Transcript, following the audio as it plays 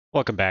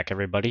Welcome back,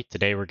 everybody.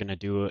 Today we're going to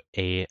do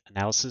a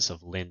analysis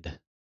of Linde.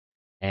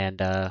 And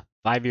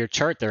 5-year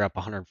chart, they're up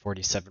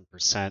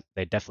 147%.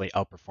 They definitely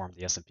outperformed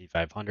the S&P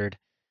 500.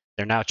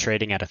 They're now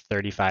trading at a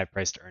 35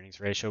 price to earnings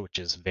ratio, which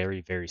is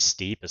very, very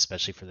steep,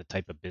 especially for the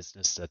type of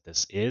business that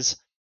this is.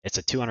 It's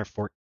a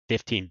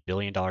 $215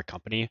 billion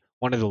company,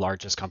 one of the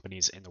largest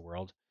companies in the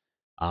world.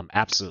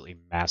 Absolutely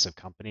massive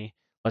company.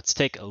 Let's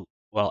take a,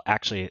 well,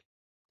 actually,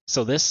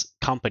 so this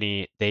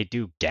company, they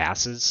do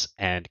gases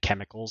and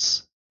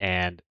chemicals,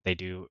 and they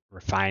do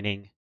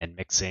refining and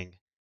mixing.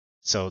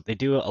 So they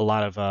do a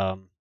lot of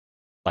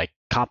like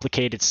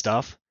complicated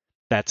stuff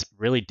that's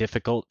really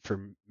difficult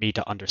for me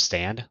to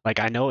understand. Like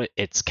I know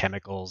it's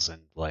chemicals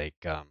and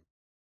like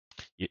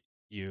you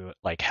you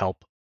like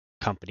help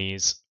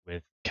companies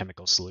with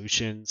chemical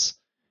solutions,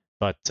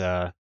 but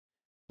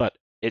but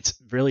it's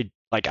really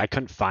like I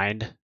couldn't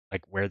find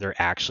like where they're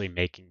actually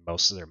making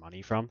most of their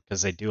money from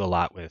because they do a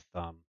lot with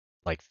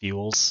like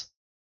fuels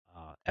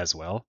as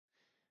well.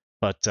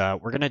 But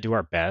we're gonna do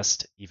our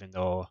best, even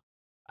though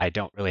I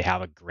don't really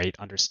have a great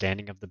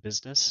understanding of the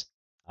business.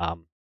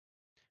 Um,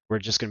 we're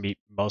just gonna be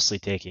mostly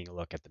taking a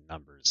look at the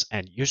numbers,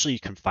 and usually you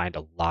can find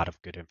a lot of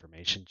good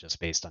information just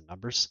based on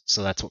numbers.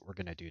 So that's what we're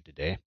gonna do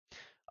today.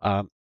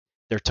 Um,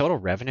 their total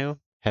revenue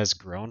has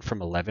grown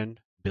from 11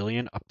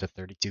 billion up to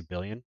 32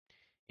 billion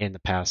in the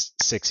past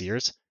 6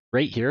 years.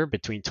 Right here,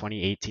 between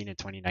 2018 and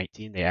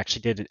 2019, they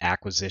actually did an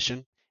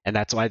acquisition, and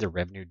that's why their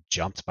revenue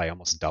jumped by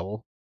almost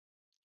double.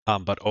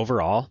 But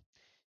overall,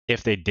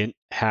 if they didn't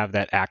have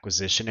that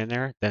acquisition in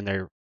there, then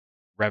their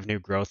revenue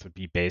growth would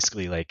be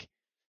basically like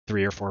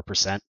 3 or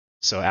 4%.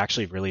 So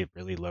actually, really,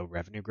 really low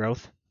revenue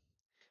growth,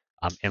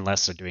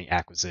 unless they're doing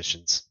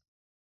acquisitions.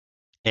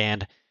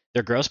 And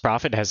their gross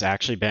profit has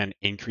actually been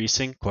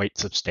increasing quite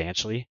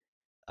substantially,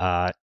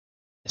 uh,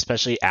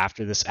 especially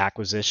after this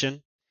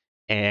acquisition.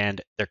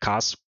 And their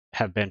costs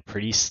have been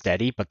pretty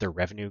steady, but their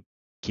revenue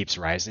keeps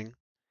rising.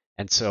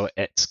 And so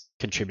it's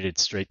contributed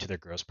straight to their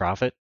gross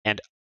profit. And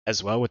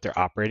as well with their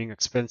operating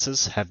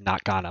expenses have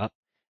not gone up.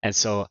 And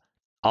so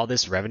all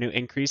this revenue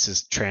increase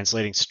is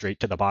translating straight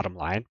to the bottom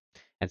line.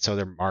 And so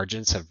their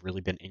margins have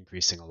really been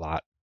increasing a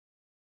lot.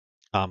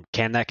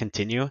 Can that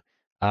continue?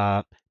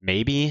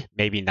 Maybe,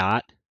 maybe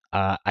not.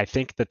 I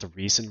think that the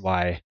reason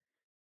why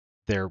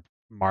their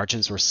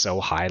margins were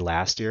so high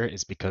last year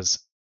is because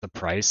the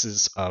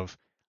prices of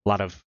a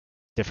lot of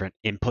different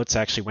inputs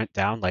actually went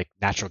down, like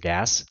natural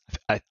gas.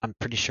 I'm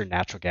pretty sure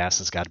natural gas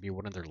has got to be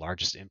one of their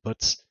largest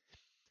inputs,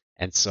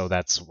 and so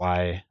that's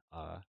why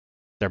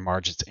their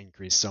margins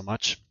increased so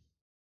much.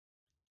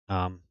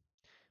 Um,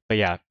 but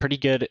yeah, pretty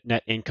good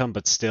net income,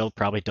 but still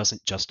probably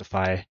doesn't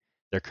justify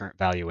their current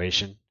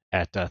valuation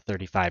at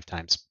 35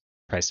 times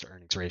price to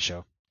earnings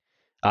ratio.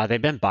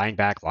 They've been buying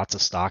back lots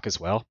of stock as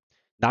well.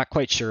 Not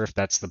quite sure if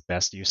that's the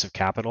best use of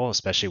capital,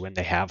 especially when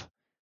they have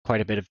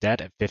quite a bit of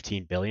debt at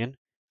 15 billion.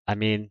 I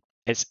mean,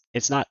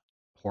 it's not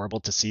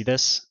horrible to see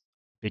this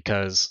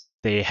because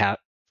they have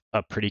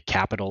a pretty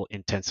capital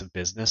intensive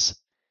business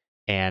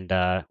and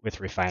with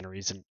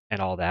refineries and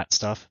all that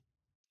stuff.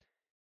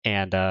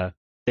 And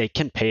they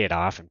can pay it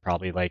off in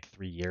probably like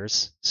 3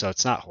 years, so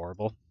it's not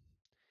horrible.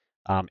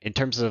 In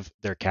terms of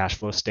their cash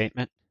flow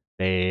statement,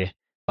 they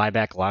buy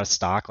back a lot of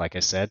stock. Like I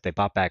said, they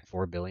bought back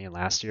 4 billion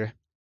last year,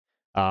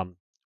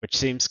 which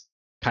seems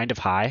kind of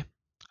high,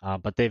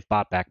 but they've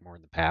bought back more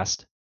in the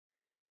past.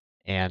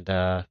 And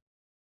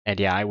and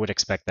yeah, I would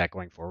expect that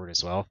going forward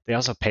as well. They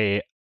also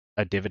pay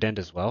a dividend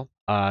as well.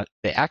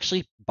 They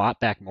actually bought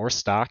back more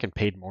stock and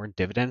paid more in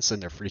dividends than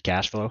their free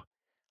cash flow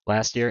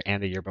last year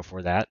and the year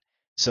before that.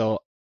 So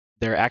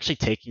they're actually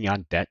taking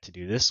on debt to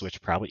do this,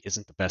 which probably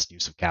isn't the best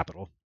use of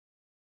capital.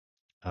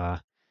 Uh,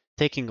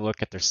 taking a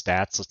look at their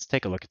stats, let's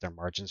take a look at their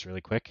margins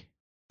really quick.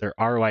 Their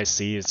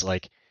ROIC is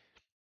like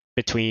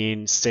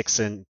between 6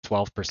 and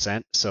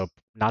 12%, so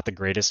not the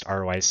greatest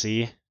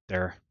ROIC.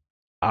 Their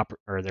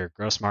their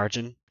gross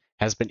margin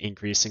has been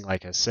increasing,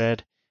 like I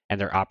said, and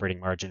their operating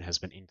margin has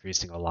been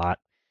increasing a lot,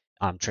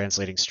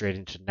 translating straight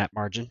into net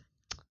margin.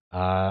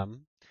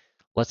 Um,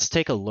 let's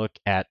take a look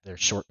at their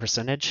short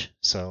percentage.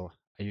 So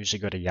I usually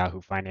go to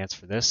Yahoo Finance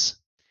for this,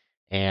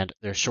 and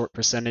their short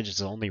percentage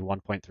is only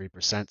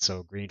 1.3%,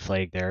 so green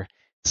flag there.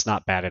 It's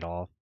not bad at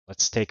all.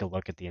 Let's take a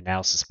look at the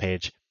analysis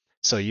page.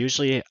 So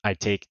usually I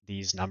take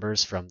these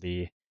numbers from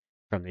the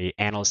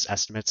analyst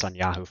estimates on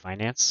Yahoo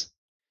Finance,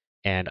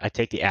 and I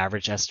take the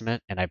average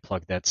estimate and I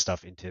plug that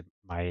stuff into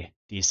my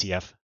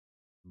DCF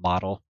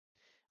model.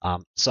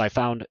 So I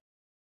found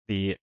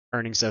the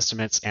earnings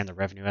estimates and the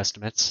revenue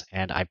estimates,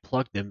 and I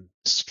plugged them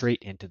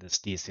straight into this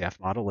DCF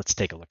model. Let's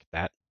take a look at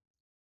that.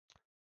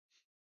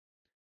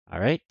 All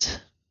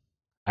right.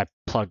 I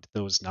plugged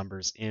those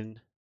numbers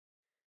in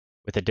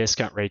with a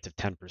discount rate of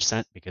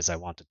 10% because I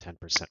want a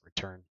 10%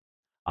 return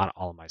on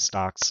all of my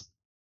stocks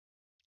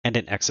and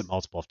an exit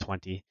multiple of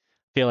 20. I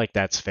feel like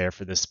that's fair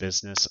for this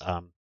business.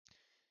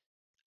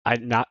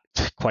 I'm not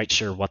quite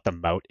sure what the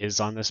moat is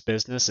on this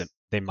business.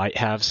 They might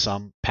have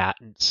some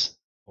patents,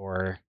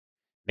 or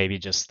maybe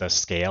just the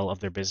scale of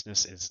their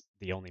business is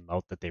the only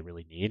moat that they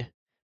really need.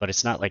 but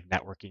it's not like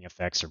networking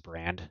effects or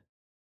brand.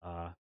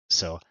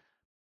 So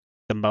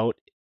the moat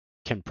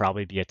can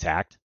probably be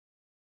attacked.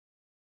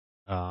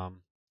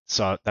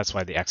 So that's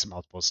why the exit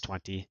multiple is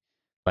 20.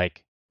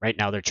 Like right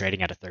now they're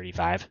trading at a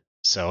 35,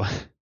 so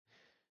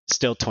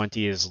still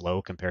 20 is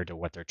low compared to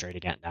what they're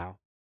trading at now.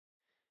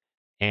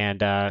 And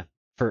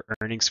for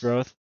earnings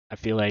growth, I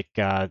feel like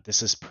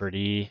this is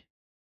pretty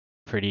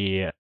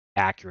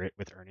accurate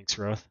with earnings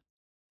growth.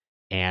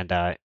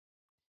 And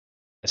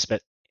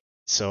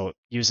so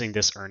using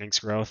this earnings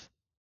growth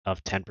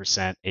of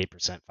 10%,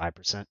 8%,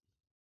 5%,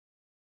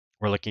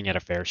 we're looking at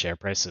a fair share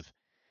price of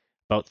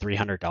about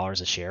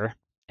 $300 a share.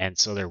 And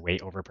so they're way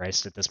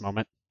overpriced at this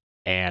moment.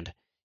 And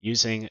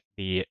using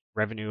the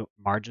revenue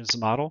margins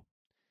model,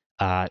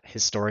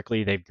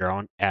 historically they've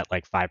grown at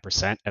like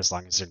 5% as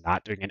long as they're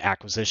not doing an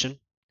acquisition.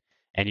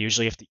 And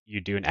usually if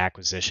you do an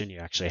acquisition, you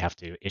actually have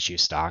to issue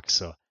stock.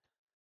 So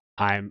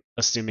I'm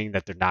assuming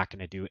that they're not going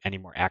to do any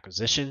more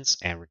acquisitions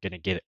and we're going to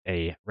get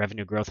a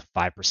revenue growth of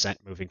 5%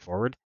 moving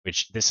forward,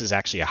 which this is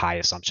actually a high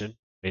assumption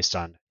based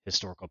on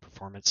historical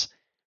performance.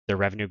 Their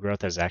revenue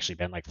growth has actually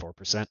been like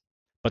 4%,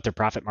 but their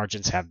profit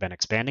margins have been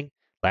expanding.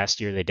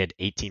 Last year they did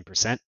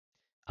 18%.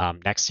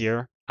 Next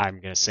year, I'm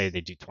going to say they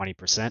do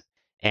 20%,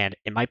 and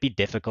it might be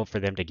difficult for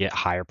them to get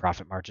higher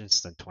profit margins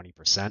than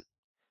 20%.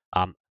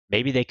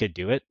 Maybe they could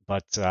do it,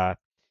 but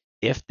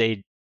if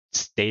they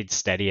stayed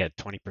steady at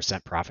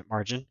 20% profit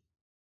margin,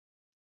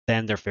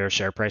 then their fair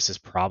share price is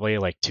probably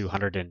like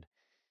 $260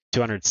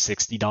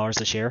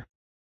 a share.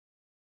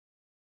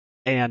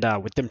 And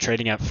with them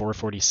trading at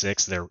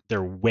 446,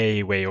 they're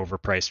way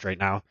overpriced right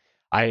now.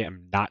 I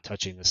am not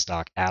touching this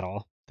stock at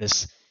all.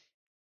 This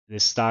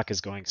stock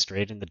is going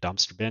straight in the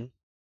dumpster bin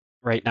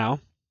right now.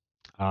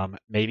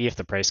 Maybe if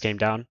the price came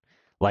down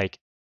like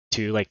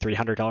to like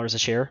 $300 a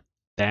share,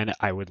 then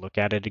I would look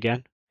at it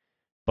again.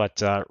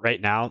 But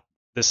right now,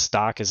 this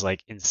stock is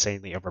like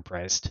insanely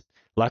overpriced.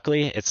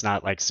 Luckily, it's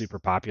not like super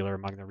popular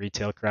among the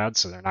retail crowd,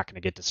 so they're not going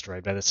to get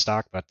destroyed by this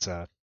stock. But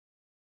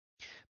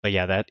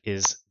yeah, that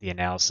is the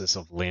analysis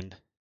of Linde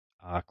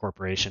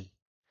Corporation.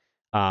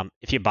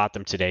 If you bought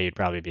them today, you'd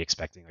probably be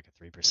expecting like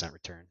a 3%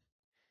 return.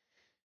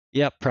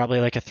 Yep, probably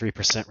like a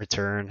 3%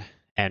 return,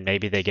 and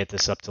maybe they get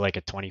this up to like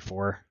a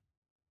 24.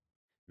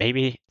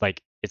 Maybe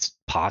like it's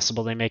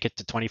possible they make it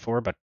to 24,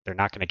 but they're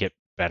not going to get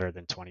better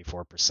than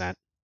 24%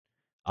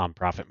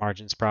 profit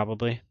margins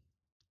probably.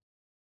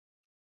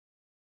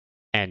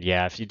 And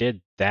yeah, if you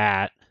did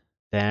that,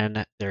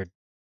 then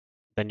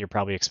you're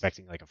probably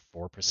expecting like a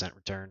 4%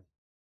 return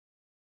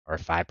or a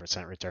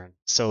 5% return.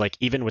 So like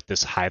even with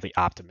this highly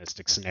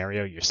optimistic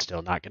scenario, you're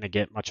still not going to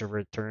get much of a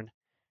return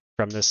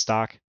from this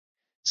stock.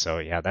 So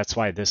yeah, that's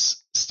why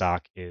this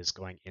stock is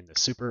going in the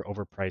super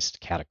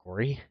overpriced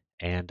category.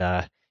 And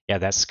yeah,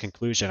 that's the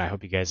conclusion. I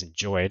hope you guys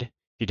enjoyed. If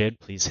you did,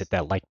 please hit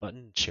that like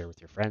button, share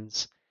with your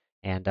friends,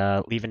 and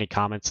leave any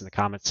comments in the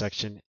comment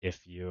section if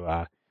you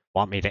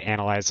want me to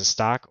analyze the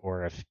stock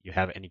or if you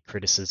have any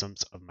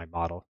criticisms of my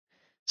model.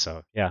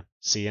 So yeah,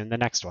 see you in the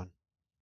next one.